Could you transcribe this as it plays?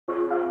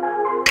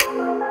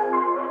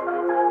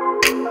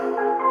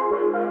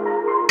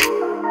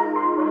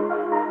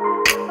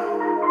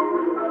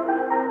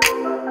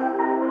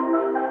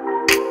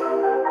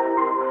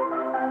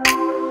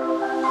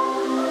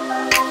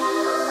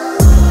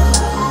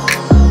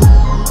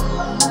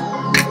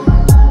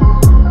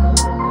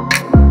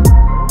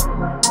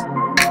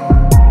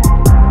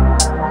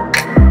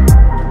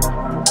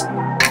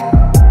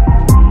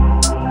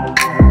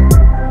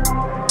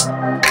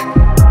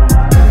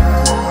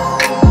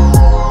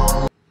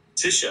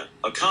Tasha,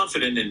 a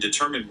confident and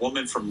determined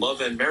woman from Love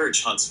and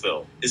Marriage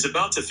Huntsvill, is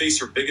about to face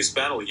her biggest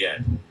battle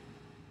yet.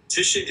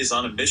 Tasha is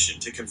on a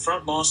mission to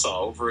confront Masa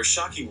over a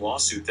shocking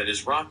lawsuit that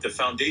has rocked the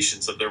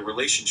foundations of their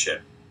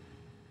relationship.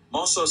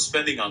 Masa's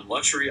spending on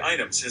luxury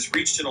items has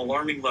reached an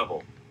alarming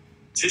level.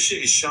 Tasha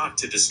is shocked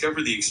to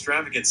discover the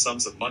extravagant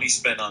sums of money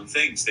spent on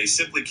things they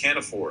simply can't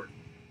afford.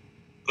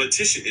 But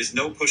Tasha is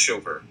no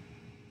pushover.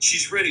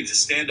 She's ready to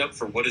stand up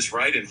for what is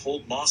right and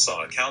hold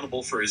Masa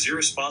accountable for his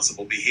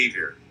irresponsible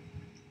behavior.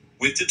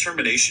 With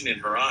determination in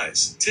her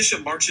eyes,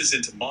 Tasha marches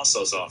into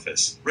Masa's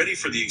office, ready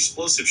for the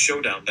explosive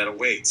showdown that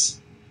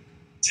awaits.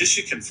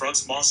 Tasha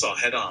confronts Masa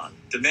head-on,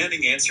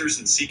 demanding answers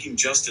and seeking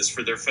justice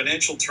for their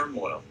financial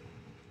turmoil.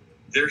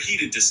 Their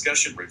heated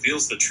discussion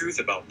reveals the truth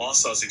about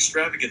Masa's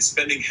extravagant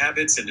spending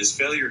habits and his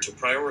failure to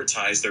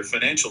prioritize their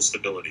financial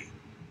stability.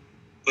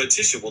 But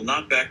Tasha will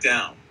not back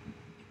down.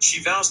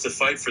 She vows to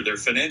fight for their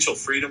financial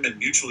freedom and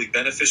mutually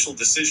beneficial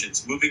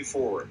decisions moving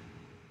forward.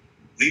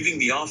 Leaving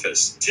the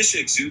office, Tasha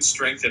exudes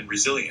strength and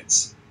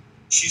resilience.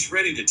 She's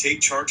ready to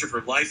take charge of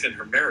her life and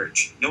her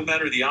marriage, no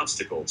matter the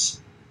obstacles.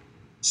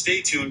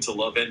 Stay tuned to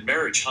Love and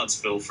Marriage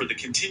Huntsvill for the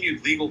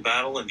continued legal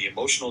battle and the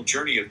emotional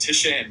journey of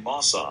Tasha and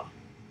Masa.